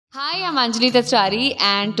Hi, I'm Anjali Tatrari,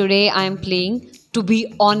 and today I am playing To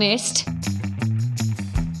Be Honest.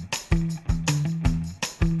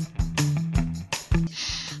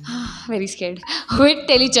 Very scared. With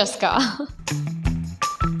tellychaska.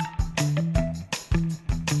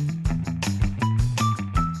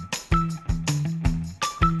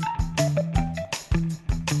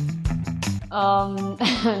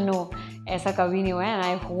 No, ऐसा कभी नहीं हुआ है, and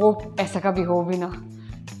I hope ऐसा कभी हो भी ना.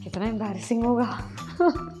 कितना embarrassing होगा.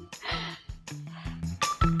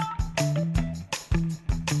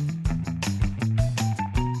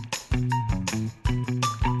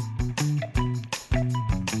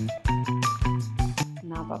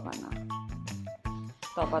 ना पापा ना.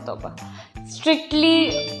 तौबा तौबा. Strictly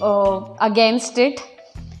against it,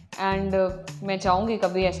 and मैं चाहूँगी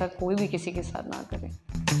कभी ऐसा कोई भी किसी के साथ ना करे.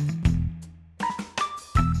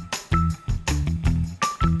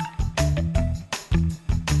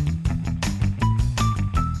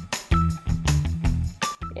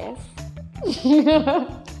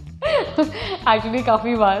 एक्चुअली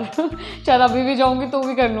काफ़ी बार. शायद अभी भी जाऊंगी तो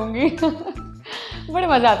भी कर लूँगी. बड़े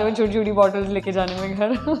मज़े आते हैं छोटी छोटी बॉटल्स लेके जाने में घर.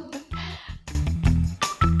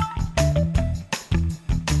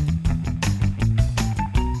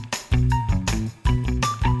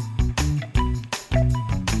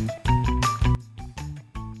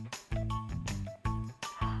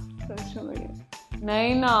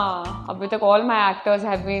 नहीं ना, अभी तक all my actors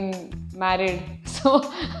have been married, so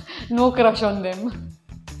no crush on them.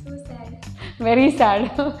 So sad. Very sad.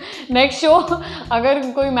 Next show अगर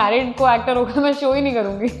कोई मैरिड को एक्टर होगा मैं शो ही नहीं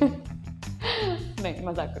करूँगी. नहीं,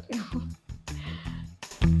 मजाक कर रही हूँ.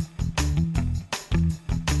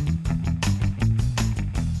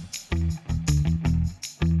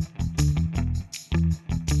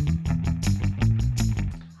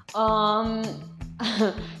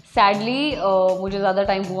 सैडली मुझे ज़्यादा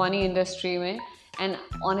टाइम हुआ नहीं इंडस्ट्री में, एंड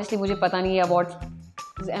ऑनेस्टली मुझे पता नहीं है about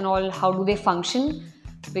and all how do they function,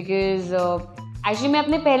 because actually मैं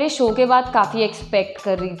अपने पहले शो के बाद काफ़ी एक्सपेक्ट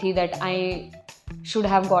कर रही थी that I should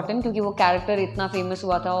have gotten, क्योंकि वो कैरेक्टर इतना फेमस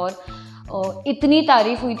हुआ था और इतनी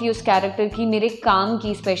तारीफ़ हुई थी उस कैरेक्टर की, मेरे काम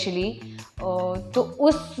की स्पेशली. तो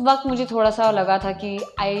उस वक्त मुझे थोड़ा सा लगा था कि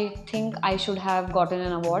I think I should have gotten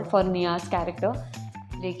an award for Niyaz character,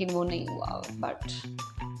 लेकिन वो नहीं हुआ. But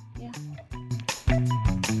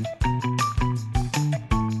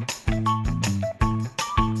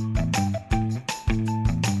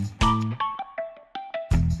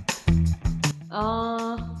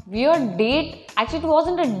weird date, actually it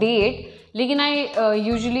wasn't a date, लेकिन आई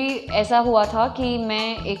यूजुअली ऐसा हुआ था कि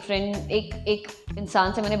मैं एक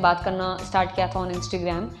इंसान से मैंने बात करना स्टार्ट किया था ऑन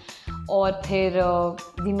इंस्टाग्राम, और फिर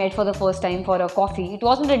we met for the first time for a coffee. It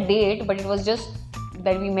wasn't a date but it was just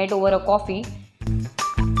that we met over a coffee.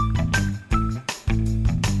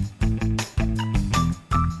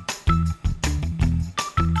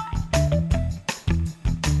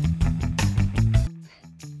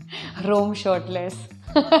 Roam shirtless.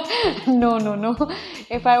 No.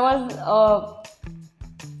 If I was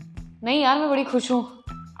नहीं यार, मैं बड़ी खुश हूँ.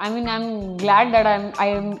 I mean, I'm glad that I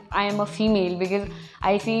am a female, because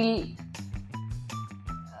I feel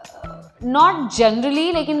not generally,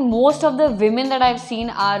 लेकिन most of the women that I've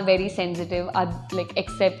seen are very sensitive, are like,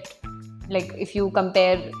 except like if you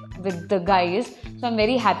compare with the guys. So I'm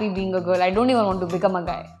very happy being a girl. I don't even want to become a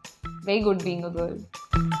guy. Very good being a girl.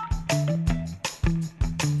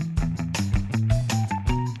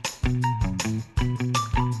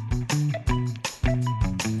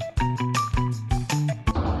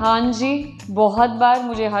 हाँ जी, बहुत बार.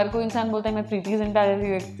 मुझे हर कोई इंसान बोलता है मैं प्रीति जिंटा जैसी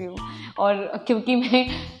दिखती हूँ, और क्योंकि मैं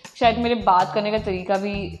शायद मेरे बात करने का तरीका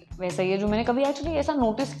भी वैसा ही है, जो मैंने कभी एक्चुअली ऐसा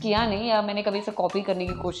नोटिस किया नहीं, या मैंने कभी ऐसा कॉपी करने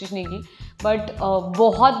की कोशिश नहीं की. बट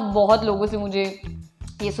बहुत लोगों से मुझे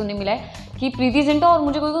ये सुनने मिला है कि प्रीति जिंटा, और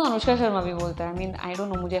मुझे कोई अनुष्का शर्मा भी बोलता है. I mean I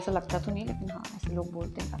don't know, मुझे ऐसा लगता तो नहीं, लेकिन हाँ ऐसे लोग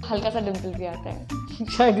बोलते हैं. हल्का सा डिम्पल भी आता है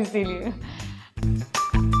शायद इसीलिए.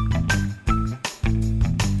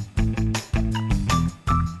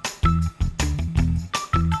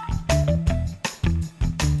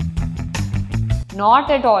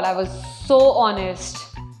 Not at all. I was so honest.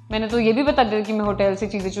 मैंने तो ये भी बता दिया कि मैं होटल से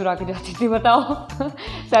चीज़ें चुरा के जाती थी, बताओ.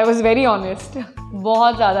 So I was very honest.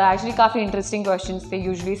 बहुत ज़्यादा एक्चुअली काफ़ी इंटरेस्टिंग क्वेश्चंस थे.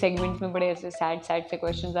 यूजुअली सेगमेंट्स में बड़े ऐसे सैड से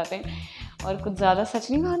क्वेश्चंस आते हैं, और कुछ ज़्यादा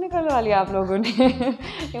सच नहीं बाहर निकलवा लिया आप लोगों ने.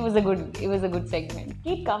 It was a good segment.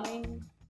 Keep coming.